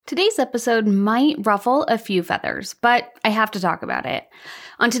Today's episode might ruffle a few feathers, but I have to talk about it.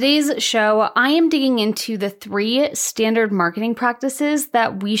 On today's show, I am digging into the 3 standard marketing practices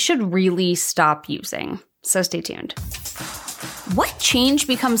that we should really stop using. So stay tuned. What change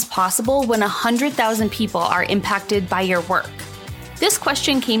becomes possible when 100,000 people are impacted by your work? This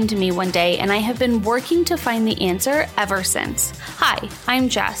question came to me one day, and I have been working to find the answer ever since. Hi, I'm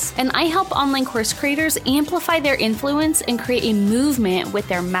Jess, and I help online course creators amplify their influence and create a movement with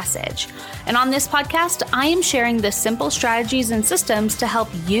their message. And on this podcast, I am sharing the simple strategies and systems to help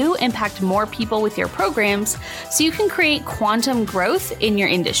you impact more people with your programs so you can create quantum growth in your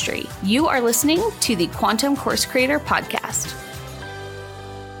industry. You are listening to the Quantum Course Creator Podcast.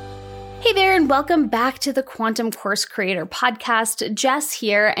 Hey there, and welcome back to the Quantum Course Creator Podcast. Jess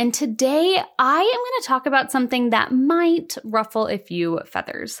here, and today I am going to talk about something that might ruffle a few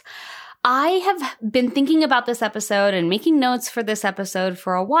feathers. I have been thinking about this episode and making notes for this episode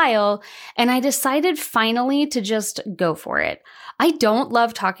for a while, and I decided finally to just go for it. I don't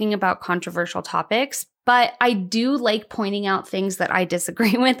love talking about controversial topics, but I do like pointing out things that I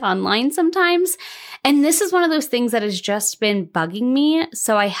disagree with online sometimes. And this is one of those things that has just been bugging me,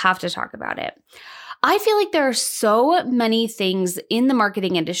 so I have to talk about it. I feel like there are so many things in the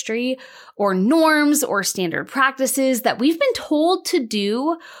marketing industry or norms or standard practices that we've been told to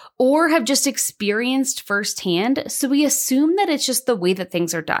do or have just experienced firsthand. So we assume that it's just the way that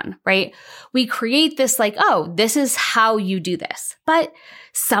things are done, right? We create this like, oh, this is how you do this. But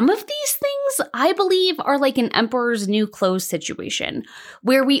some of these things, I believe, are like an emperor's new clothes situation,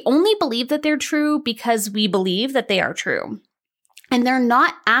 where we only believe that they're true because we believe that they are true. And they're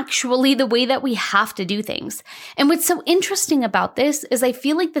not actually the way that we have to do things. And what's so interesting about this is I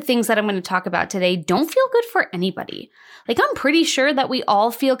feel like the things that I'm going to talk about today don't feel good for anybody. Like, I'm pretty sure that we all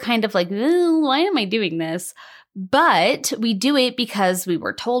feel kind of like, why am I doing this? But we do it because we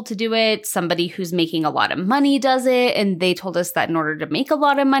were told to do it. Somebody who's making a lot of money does it. And they told us that in order to make a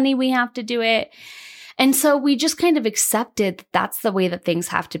lot of money, we have to do it. And so we just kind of accepted that that's the way that things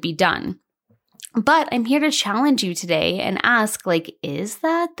have to be done. But I'm here to challenge you today and ask, like, is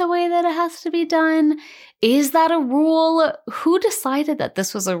that the way that it has to be done? Is that a rule? Who decided that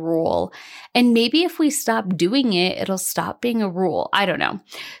this was a rule? And maybe if we stop doing it, it'll stop being a rule. I don't know.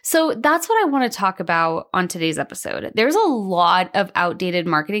 So that's what I want to talk about on today's episode. There's a lot of outdated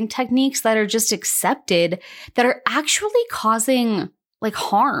marketing techniques that are just accepted that are actually causing like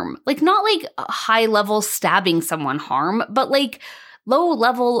harm, like not like high level stabbing someone harm, but like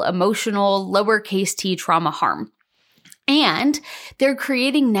low-level emotional, lowercase t trauma harm. And they're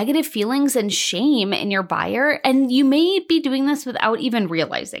creating negative feelings and shame in your buyer. And you may be doing this without even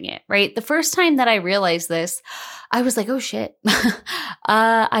realizing it, right? The first time that I realized this, I was like, oh shit.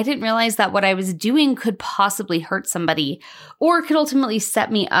 I didn't realize that what I was doing could possibly hurt somebody or could ultimately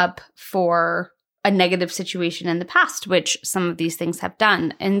set me up for a negative situation in the past, which some of these things have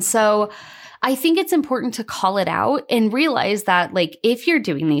done. And so I think it's important to call it out and realize that, like, if you're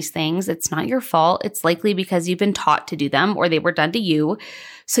doing these things, it's not your fault. It's likely because you've been taught to do them or they were done to you.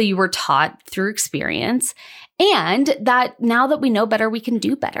 So you were taught through experience. And that now that we know better, we can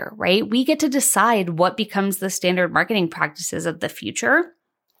do better, right? We get to decide what becomes the standard marketing practices of the future.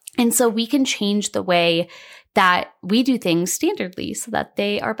 And so we can change the way that we do things standardly so that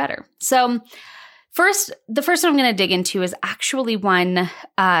they are better. So the first one I'm going to dig into is actually one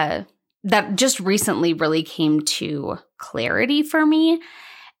that just recently really came to clarity for me.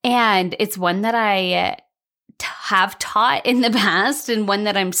 And it's one that I have taught in the past and one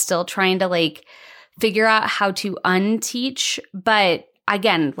that I'm still trying to like figure out how to unteach. But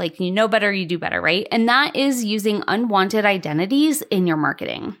again, like, you know better, you do better, right? And that is using unwanted identities in your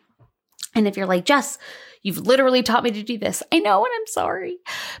marketing. And if you're like, Jess, you've literally taught me to do this. I know, and I'm sorry.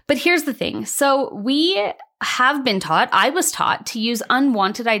 But here's the thing. So I was taught to use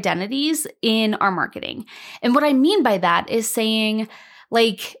unwanted identities in our marketing. And what I mean by that is saying,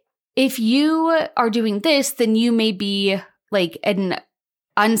 like, if you are doing this, then you may be like an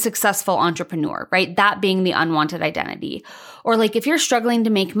unsuccessful entrepreneur, right? That being the unwanted identity. Or like, if you're struggling to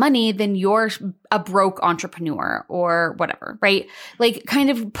make money, then you're a broke entrepreneur or whatever, right? Like, kind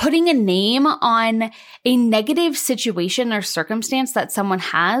of putting a name on a negative situation or circumstance that someone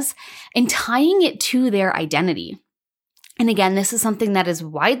has and tying it to their identity. And again, this is something that is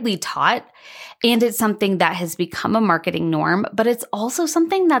widely taught and it's something that has become a marketing norm, but it's also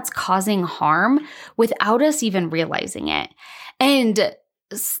something that's causing harm without us even realizing it. And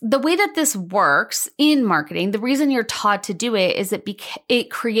the way that this works in marketing, the reason you're taught to do it is it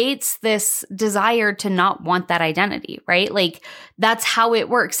creates this desire to not want that identity, right? Like, that's how it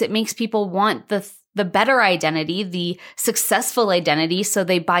works. It makes people want the better identity, the successful identity, so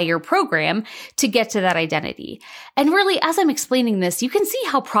they buy your program to get to that identity. And really, as I'm explaining this, you can see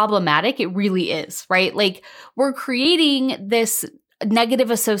how problematic it really is, right? Like, we're creating this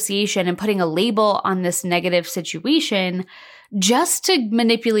negative association and putting a label on this negative situation just to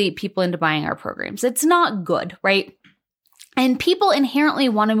manipulate people into buying our programs. It's not good, right? And people inherently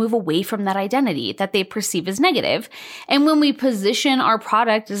want to move away from that identity that they perceive as negative. And when we position our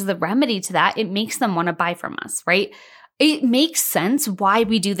product as the remedy to that, it makes them want to buy from us, right? It makes sense why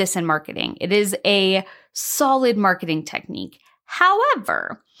we do this in marketing. It is a solid marketing technique.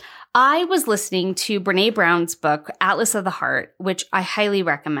 However, I was listening to Brené Brown's book, Atlas of the Heart, which I highly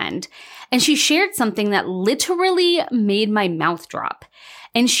recommend. And she shared something that literally made my mouth drop.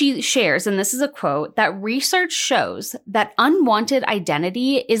 And she shares, and this is a quote, that research shows that unwanted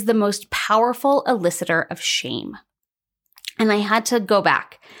identity is the most powerful elicitor of shame. And I had to go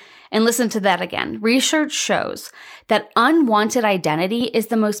back and listen to that again. Research shows that unwanted identity is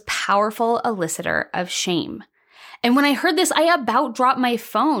the most powerful elicitor of shame. And when I heard this, I about dropped my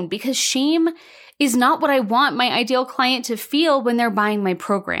phone because shame is not what I want my ideal client to feel when they're buying my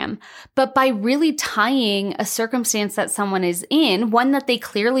program. But by really tying a circumstance that someone is in, one that they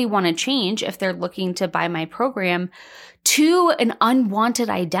clearly want to change if they're looking to buy my program, to an unwanted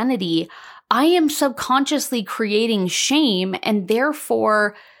identity, I am subconsciously creating shame and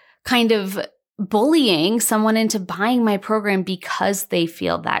therefore kind of bullying someone into buying my program because they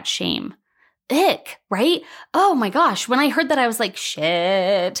feel that shame. Ick, right? Oh my gosh. When I heard that, I was like,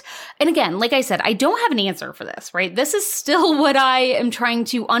 shit. And again, like I said, I don't have an answer for this, right? This is still what I am trying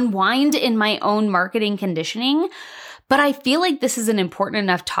to unwind in my own marketing conditioning. But I feel like this is an important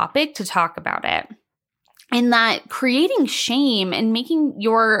enough topic to talk about it. And that creating shame and making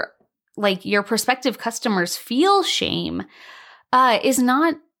your prospective customers feel shame is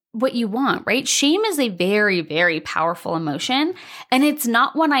not what you want, right? Shame is a very, very powerful emotion. And it's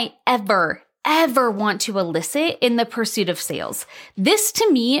not one I ever want to elicit in the pursuit of sales. This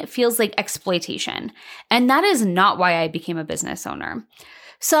to me feels like exploitation. And that is not why I became a business owner.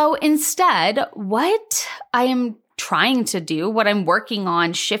 So instead, what I am trying to do, what I'm working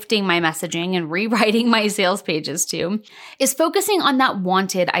on shifting my messaging and rewriting my sales pages to, is focusing on that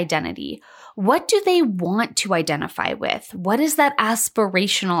wanted identity. What do they want to identify with? What is that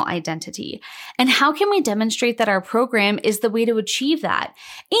aspirational identity? And how can we demonstrate that our program is the way to achieve that?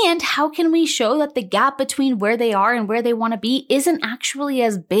 And how can we show that the gap between where they are and where they want to be isn't actually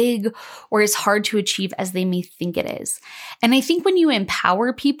as big or as hard to achieve as they may think it is? And I think when you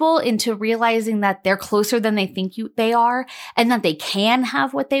empower people into realizing that they're closer than they think they are and that they can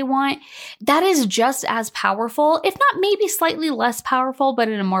have what they want, that is just as powerful, if not maybe slightly less powerful, but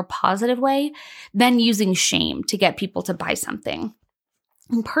in a more positive way, than using shame to get people to buy something.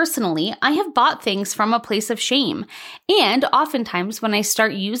 And personally, I have bought things from a place of shame. And oftentimes when I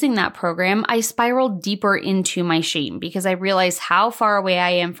start using that program, I spiral deeper into my shame because I realize how far away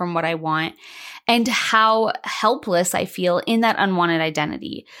I am from what I want and how helpless I feel in that unwanted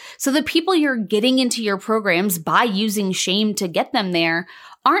identity. So the people you're getting into your programs by using shame to get them there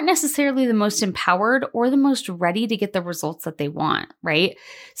aren't necessarily the most empowered or the most ready to get the results that they want, right?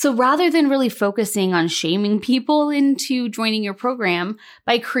 So rather than really focusing on shaming people into joining your program,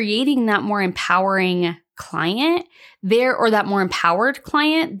 by creating that more empowering client there, or that more empowered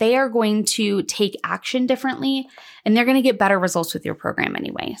client, they are going to take action differently and they're going to get better results with your program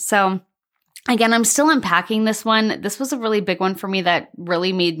anyway. So again, I'm still unpacking this one. This was a really big one for me that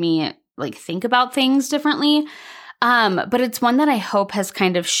really made me think about things differently. But it's one that I hope has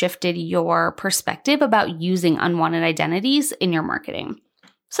kind of shifted your perspective about using unwanted identities in your marketing.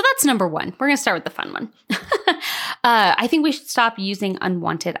 So that's number one. We're going to start with the fun one. I think we should stop using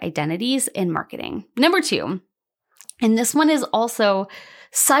unwanted identities in marketing. Number two, and this one is also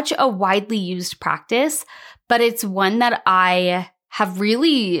such a widely used practice, but it's one that I have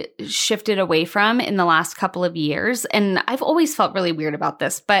really shifted away from in the last couple of years. And I've always felt really weird about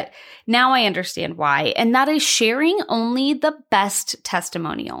this, but now I understand why. And that is sharing only the best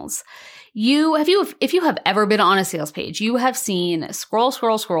testimonials. If you have ever been on a sales page, you have seen scroll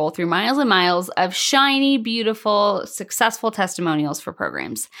through miles and miles of shiny, beautiful, successful testimonials for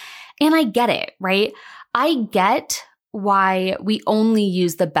programs. And I get it, right? I get why we only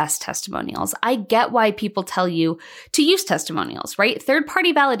use the best testimonials. I get why people tell you to use testimonials, right?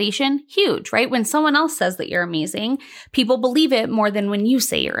 Third-party validation, huge, right? When someone else says that you're amazing, people believe it more than when you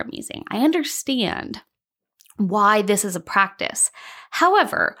say you're amazing. I understand why this is a practice.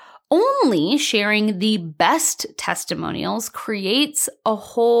 However, only sharing the best testimonials creates a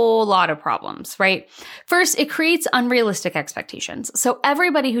whole lot of problems, right? First, it creates unrealistic expectations. So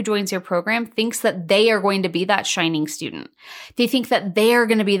everybody who joins your program thinks that they are going to be that shining student. They think that they are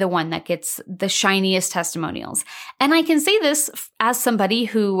going to be the one that gets the shiniest testimonials. And I can say this as somebody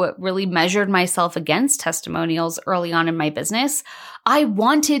who really measured myself against testimonials early on in my business. I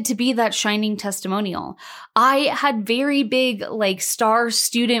wanted to be that shining testimonial. I had very big star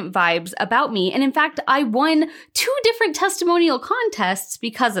student vibes about me. And in fact, I won 2 different testimonial contests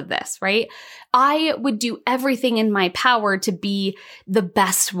because of this, right? I would do everything in my power to be the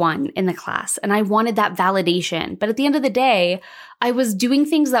best one in the class. And I wanted that validation. But at the end of the day, I was doing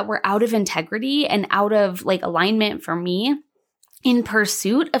things that were out of integrity and out of alignment for me in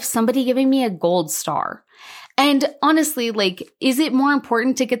pursuit of somebody giving me a gold star. And honestly, is it more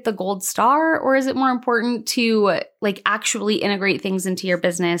important to get the gold star, or is it more important to actually integrate things into your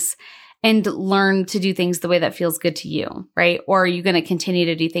business and learn to do things the way that feels good to you, right? Or are you going to continue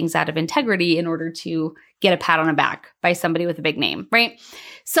to do things out of integrity in order to get a pat on the back by somebody with a big name, right?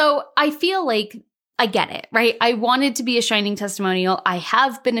 So I feel like I get it, right? I wanted to be a shining testimonial. I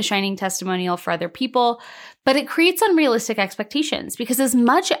have been a shining testimonial for other people, but it creates unrealistic expectations because as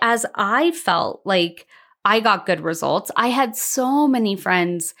much as I felt like I got good results, I had so many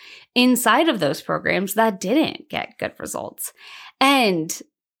friends inside of those programs that didn't get good results. And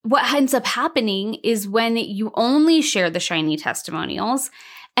what ends up happening is when you only share the shiny testimonials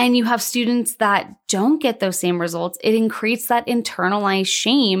and you have students that don't get those same results, it creates that internalized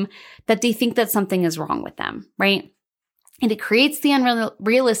shame that they think that something is wrong with them, right? And it creates the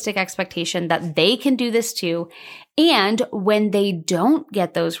unrealistic expectation that they can do this too. And when they don't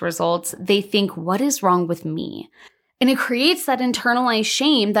get those results, they think, what is wrong with me? And it creates that internalized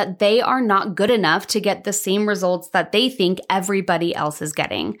shame that they are not good enough to get the same results that they think everybody else is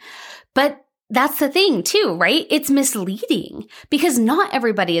getting. But that's the thing too, right? It's misleading because not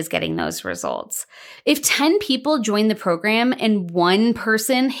everybody is getting those results. If 10 people join the program and 1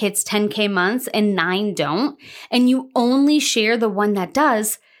 person hits 10K months and 9 don't, and you only share the one that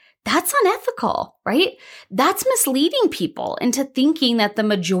does, that's unethical, right? That's misleading people into thinking that the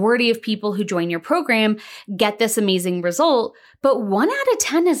majority of people who join your program get this amazing result, but 1 out of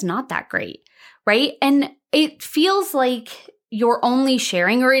 10 is not that great, right? And it feels like you're only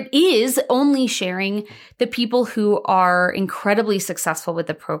sharing, or it is only sharing the people who are incredibly successful with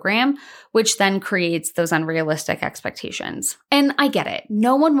the program, which then creates those unrealistic expectations. And I get it.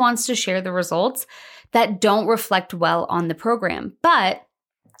 No one wants to share the results that don't reflect well on the program, but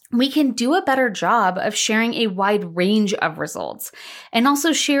we can do a better job of sharing a wide range of results and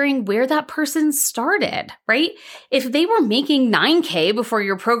also sharing where that person started, right? If they were making 9K before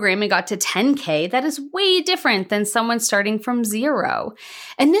your program and got to 10K, that is way different than someone starting from 0.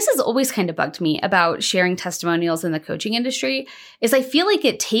 And this has always kind of bugged me about sharing testimonials in the coaching industry is I feel like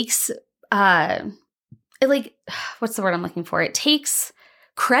it takes, what's the word I'm looking for? It takes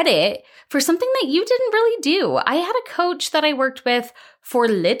credit for something that you didn't really do. I had a coach that I worked with for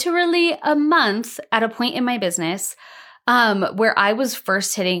literally a month at a point in my business where I was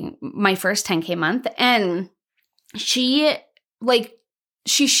first hitting my first 10K month. And she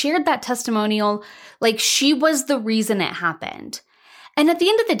shared that testimonial like she was the reason it happened. And at the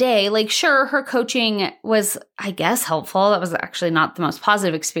end of the day, sure, her coaching was, I guess, helpful. That was actually not the most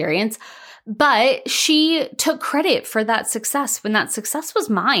positive experience. But she took credit for that success when that success was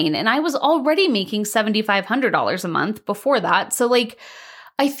mine. And I was already making $7,500 a month before that. So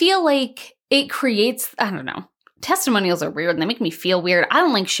I feel like it creates, I don't know, testimonials are weird and they make me feel weird. I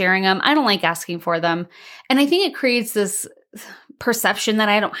don't like sharing them. I don't like asking for them. And I think it creates this perception that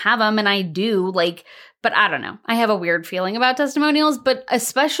I don't have them and I do but I don't know. I have a weird feeling about testimonials, but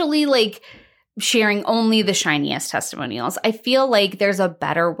especially sharing only the shiniest testimonials. I feel like there's a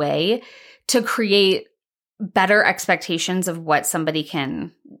better way to create better expectations of what somebody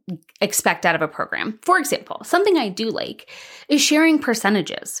can expect out of a program. For example, something I do like is sharing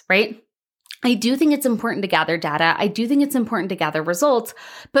percentages, right? I do think it's important to gather data. I do think it's important to gather results,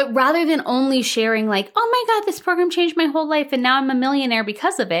 but rather than only sharing oh my God, this program changed my whole life and now I'm a millionaire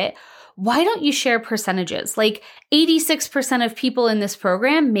because of it, why don't you share percentages? 86% of people in this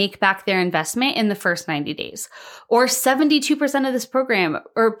program make back their investment in the first 90 days. Or 72% of this program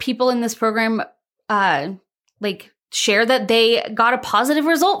or people in this program share that they got a positive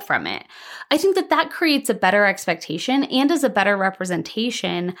result from it. I think that creates a better expectation and is a better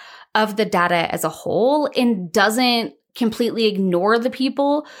representation of the data as a whole and doesn't completely ignore the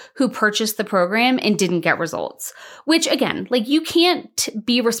people who purchased the program and didn't get results. Which again, like you can't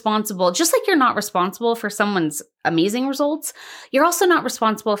be responsible, just like you're not responsible for someone's amazing results, you're also not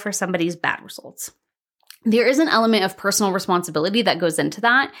responsible for somebody's bad results. There is an element of personal responsibility that goes into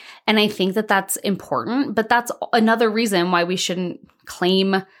that. And I think that that's important, but that's another reason why we shouldn't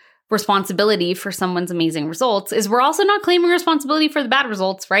claim responsibility for someone's amazing results is we're also not claiming responsibility for the bad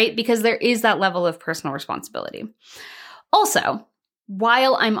results, right? Because there is that level of personal responsibility. Also,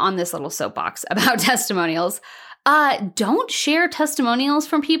 while I'm on this little soapbox about testimonials, don't share testimonials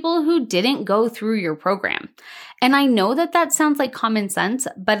from people who didn't go through your program. And I know that that sounds like common sense,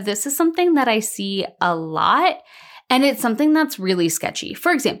 but this is something that I see a lot. And it's something that's really sketchy.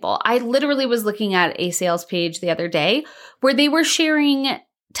 For example, I literally was looking at a sales page the other day where they were sharing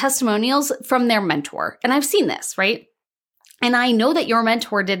testimonials from their mentor. And I've seen this, right? And I know that your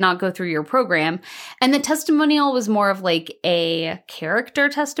mentor did not go through your program. And the testimonial was more of like a character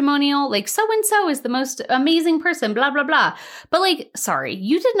testimonial, like so-and-so is the most amazing person, blah, blah, blah. But like, sorry,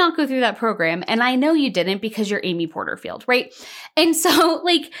 you did not go through that program. And I know you didn't because you're Amy Porterfield, right? And so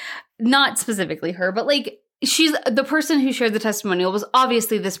like, not specifically her, but like, she's the person who shared the testimonial was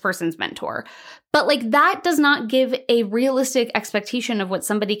obviously this person's mentor. But like that does not give a realistic expectation of what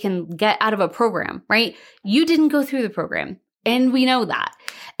somebody can get out of a program, right? You didn't go through the program. And we know that.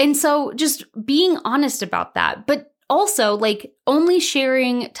 And so just being honest about that, but also like only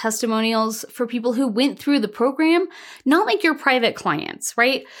sharing testimonials for people who went through the program, not like your private clients,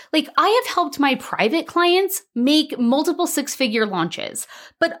 right? Like I have helped my private clients make multiple six-figure launches,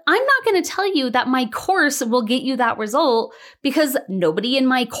 but I'm not going to tell you that my course will get you that result because nobody in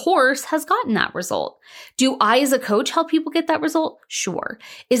my course has gotten that result. Do I as a coach help people get that result? Sure.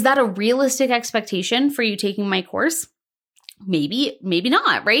 Is that a realistic expectation for you taking my course? Maybe, maybe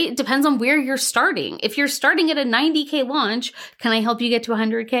not, right? It depends on where you're starting. If you're starting at a 90K launch, can I help you get to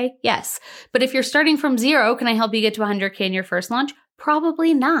 100K? Yes. But if you're starting from zero, can I help you get to 100K in your first launch?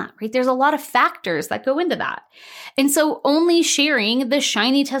 Probably not, right? There's a lot of factors that go into that. And so only sharing the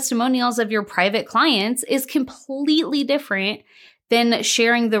shiny testimonials of your private clients is completely different than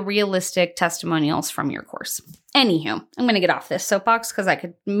sharing the realistic testimonials from your course. Anywho, I'm going to get off this soapbox because I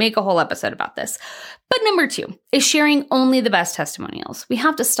could make a whole episode about this. But number 2 is sharing only the best testimonials. We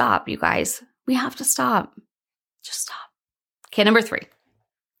have to stop, you guys. We have to stop. Just stop. Okay, number 3.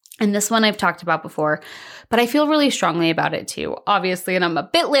 And this one I've talked about before, but I feel really strongly about it too, obviously, and I'm a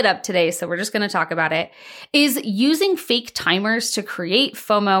bit lit up today, so we're just going to talk about it, is using fake timers to create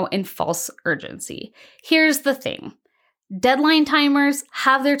FOMO and false urgency. Here's the thing. Deadline timers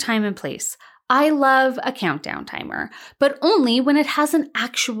have their time and place. I love a countdown timer, but only when it has an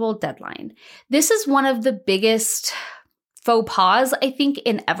actual deadline. This is one of the biggest faux pas, I think,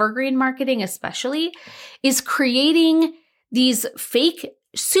 in evergreen marketing especially, is creating these fake,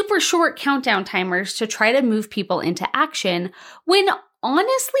 super short countdown timers to try to move people into action when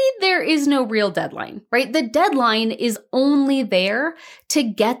honestly, there is no real deadline, right? The deadline is only there to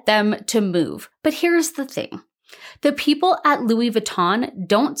get them to move. But here's the thing. The people at Louis Vuitton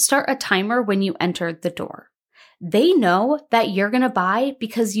don't start a timer when you enter the door. They know that you're going to buy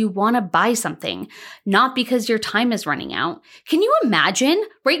because you want to buy something, not because your time is running out. Can you imagine,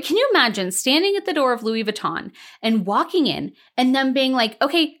 right? Can you imagine standing at the door of Louis Vuitton and walking in and them being like,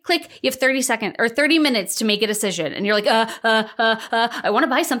 okay, click, you have 30 seconds or 30 minutes to make a decision. And you're like, I want to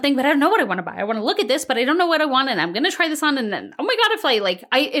buy something, but I don't know what I want to buy. I want to look at this, but I don't know what I want. And I'm going to try this on. And then, oh my God,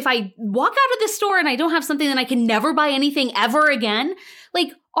 if I walk out of this store and I don't have something, then I can never buy anything ever again.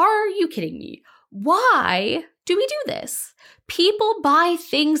 Like, are you kidding me? Why do we do this? People buy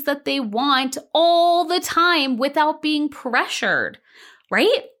things that they want all the time without being pressured,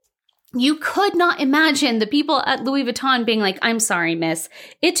 right? You could not imagine the people at Louis Vuitton being like, I'm sorry, miss,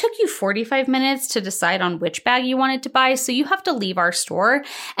 it took you 45 minutes to decide on which bag you wanted to buy, so you have to leave our store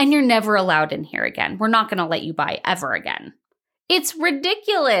and you're never allowed in here again. We're not going to let you buy ever again. It's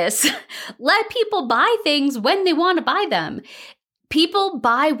ridiculous. Let people buy things when they want to buy them. People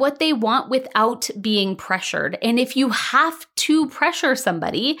buy what they want without being pressured. And if you have to pressure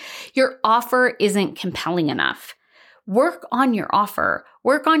somebody, your offer isn't compelling enough. Work on your offer.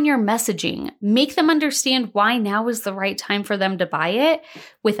 Work on your messaging. Make them understand why now is the right time for them to buy it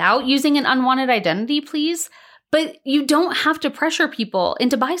without using an unwanted identity, please. But you don't have to pressure people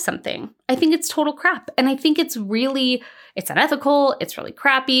into buy something. I think it's total crap. And I think it's unethical. It's really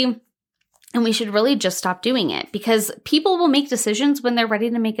crappy. And we should really just stop doing it because people will make decisions when they're ready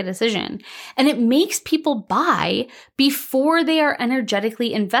to make a decision. And it makes people buy before they are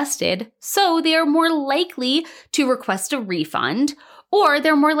energetically invested. So they are more likely to request a refund or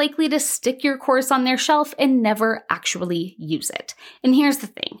they're more likely to stick your course on their shelf and never actually use it. And here's the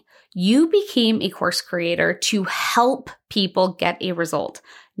thing. You became a course creator to help people get a result,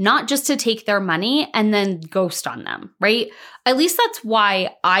 not just to take their money and then ghost on them, right? At least that's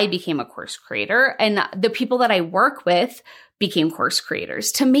why I became a course creator, and the people that I work with became course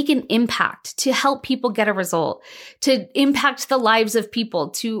creators, to make an impact, to help people get a result, to impact the lives of people,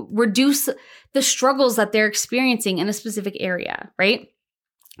 to reduce the struggles that they're experiencing in a specific area, right?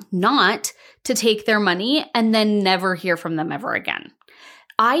 Not to take their money and then never hear from them ever again.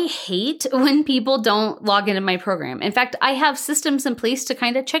 I hate when people don't log into my program. In fact, I have systems in place to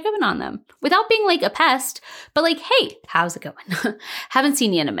kind of check in on them without being like a pest, but like, hey, how's it going? Haven't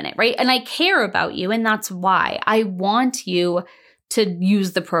seen you in a minute, right? And I care about you, and that's why I want you to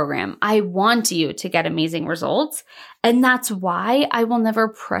use the program. I want you to get amazing results, and that's why I will never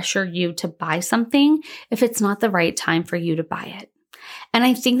pressure you to buy something if it's not the right time for you to buy it. And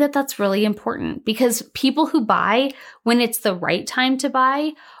I think that that's really important, because people who buy when it's the right time to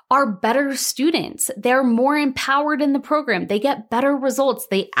buy are better students. They're more empowered in the program. They get better results.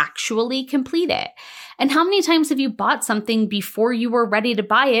 They actually complete it. And how many times have you bought something before you were ready to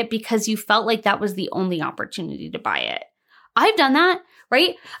buy it because you felt like that was the only opportunity to buy it? I've done that,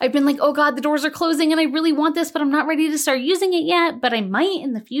 right? I've been like, oh God, the doors are closing and I really want this, but I'm not ready to start using it yet, but I might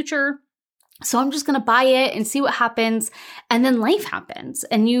in the future. So I'm just going to buy it and see what happens. And then life happens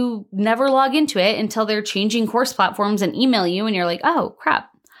and you never log into it until they're changing course platforms and email you. And you're like, oh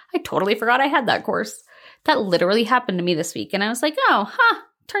crap, I totally forgot I had that course. That literally happened to me this week. And I was like, oh,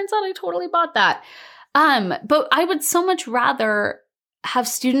 turns out I totally bought that. But I would so much rather have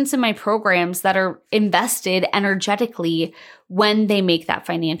students in my programs that are invested energetically when they make that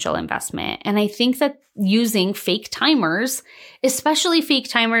financial investment. And I think that using fake timers, especially fake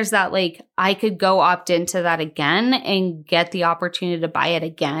timers that like I could go opt into that again and get the opportunity to buy it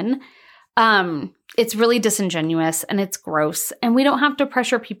again, it's really disingenuous and it's gross. And we don't have to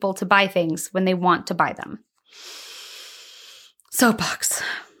pressure people to buy things when they want to buy them. Soapbox.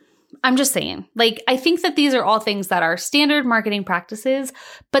 I'm just saying, like, I think that these are all things that are standard marketing practices,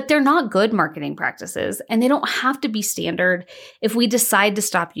 but they're not good marketing practices, and they don't have to be standard if we decide to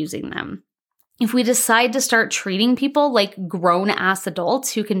stop using them. If we decide to start treating people like grown-ass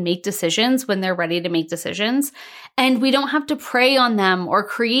adults who can make decisions when they're ready to make decisions, and we don't have to prey on them or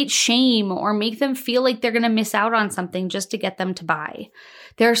create shame or make them feel like they're going to miss out on something just to get them to buy.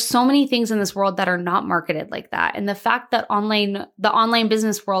 There are so many things in this world that are not marketed like that. And the fact that the online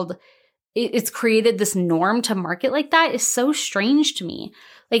business world, it's created this norm to market like that is so strange to me.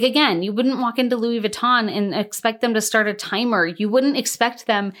 Like, again, you wouldn't walk into Louis Vuitton and expect them to start a timer. You wouldn't expect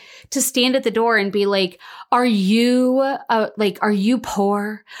them to stand at the door and be like, are you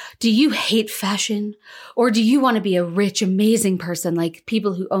poor? Do you hate fashion? Or do you want to be a rich, amazing person like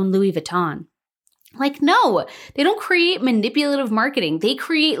people who own Louis Vuitton? Like, no, they don't create manipulative marketing. They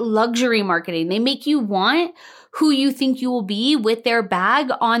create luxury marketing. They make you want who you think you will be with their bag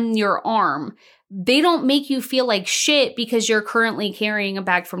on your arm. They don't make you feel like shit because you're currently carrying a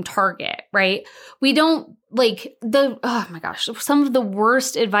bag from Target, right? We don't oh my gosh, some of the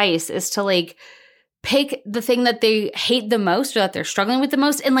worst advice is to like pick the thing that they hate the most or that they're struggling with the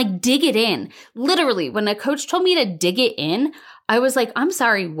most and like dig it in. Literally, when a coach told me to dig it in, I was like, I'm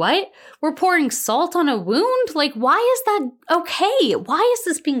sorry, what? We're pouring salt on a wound? Like, why is that okay? Why is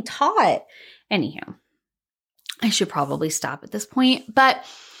this being taught? Anywho, I should probably stop at this point, but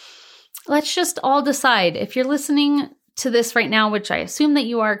let's just all decide. If you're listening to this right now, which I assume that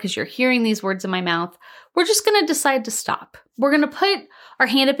you are because you're hearing these words in my mouth, we're just going to decide to stop. We're going to put our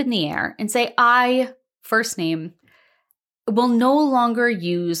hand up in the air and say, I, first name, will no longer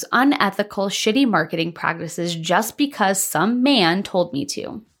use unethical, shitty marketing practices just because some man told me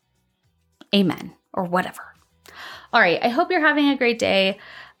to. Amen. Or whatever. All right. I hope you're having a great day.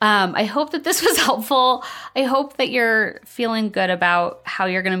 I hope that this was helpful. I hope that you're feeling good about how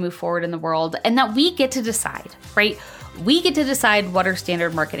you're going to move forward in the world and that we get to decide, right? We get to decide what are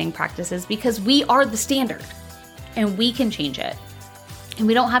standard marketing practices because we are the standard and we can change it. And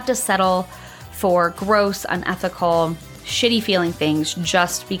we don't have to settle for gross, unethical, shitty feeling things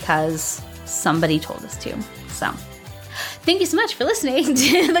just because somebody told us to. So thank you so much for listening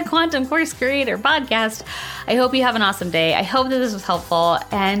to the Quantum Course Creator podcast. I hope you have an awesome day. I hope that this was helpful,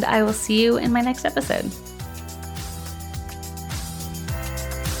 and I will see you in my next episode.